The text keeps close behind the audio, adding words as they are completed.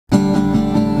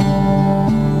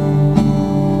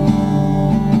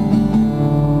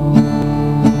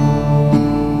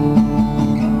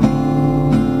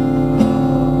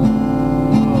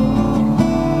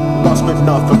but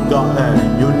not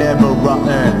forgotten. You're never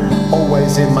rotten,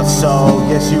 always in my soul.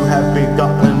 Yes, you have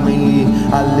begotten me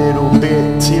a little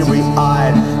bit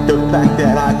teary-eyed. The fact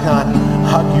that I can't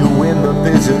hug you in the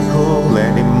physical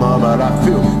anymore, but I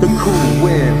feel the cool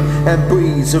wind and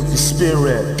breeze of your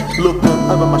spirit looking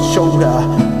over my shoulder,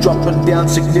 dropping down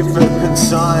significant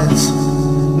signs.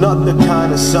 Not the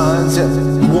kind of signs that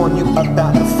warn you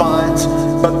about the fines,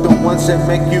 but the ones that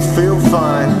make you feel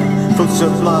fine, feel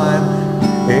sublime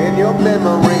in your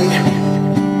memory.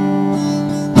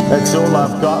 That's all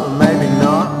I've got, maybe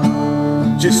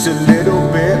not. Just a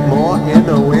little bit more in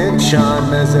the wind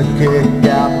chime as I kick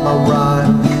out my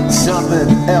rhyme. Something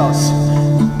else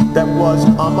that was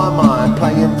on my mind,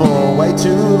 playing for way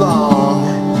too long,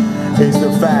 is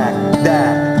the fact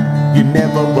that you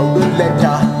never wrote a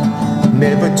letter,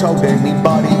 never told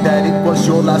anybody that it was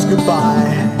your last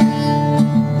goodbye.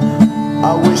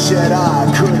 I wish that I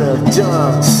could have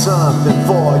done something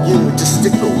for you to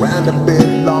stick around a bit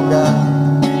longer,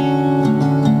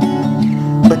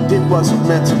 but it wasn't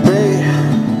meant to be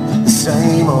the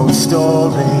same old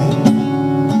story.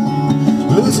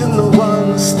 Losing the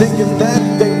ones thinking that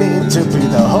they need to be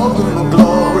the whole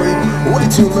glory. Way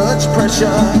too much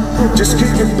pressure, just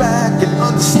kick it back and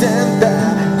understand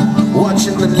that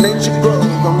watching the nature grow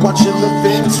and watching the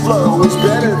things flow is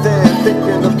better than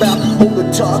thinking about all the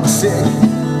toxic,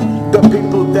 the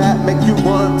people that make you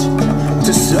want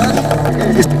to suck.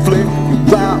 It's flick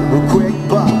you out real quick,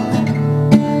 but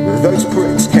those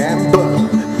pricks can burn.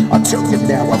 I took it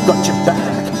now, I've got your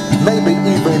back. Maybe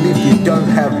even if you don't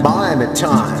have mine at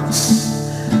times,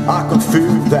 I can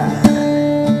feel that.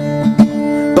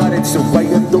 But it's the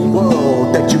way of the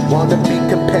world that you wanna be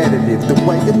competitive, the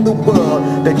way of the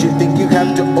world that you think you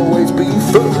have to always be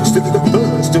first of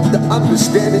the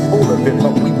understanding all of it,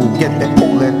 but we will get there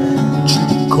all in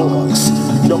due course.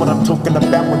 You know what I'm talking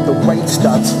about when the rain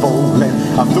starts falling.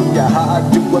 I feel your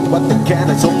heart doing what the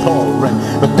cannons are pouring,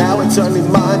 but now it's only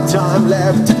my time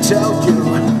left to tell you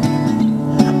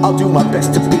I'll do my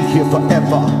best to be here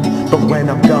forever. But when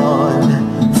I'm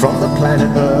gone from the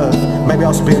planet Earth, maybe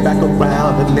I'll spin back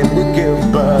around and then we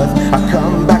give birth. I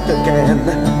come back again,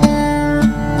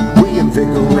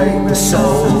 reinvigorate the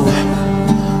soul,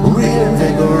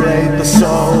 reinvigorate the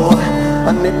soul.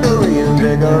 I need to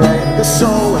reinvigorate the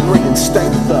soul and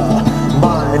reinstate the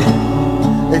mind.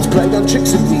 It's playing on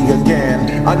tricks with me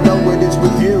again. I know it is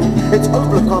with you. It's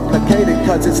overcomplicated,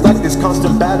 cause it's like this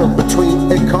constant battle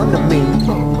between economy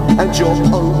and your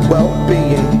own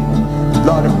well-being. A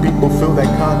lot of people feel they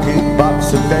can't keep up,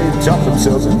 so they drop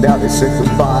themselves and now they say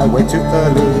goodbye way too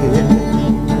early.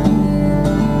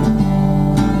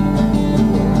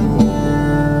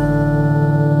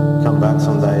 Come back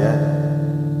someday,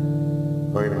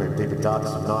 yeah? Or even in deeper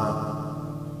darkness of night.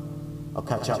 I'll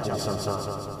catch up with you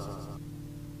sometime.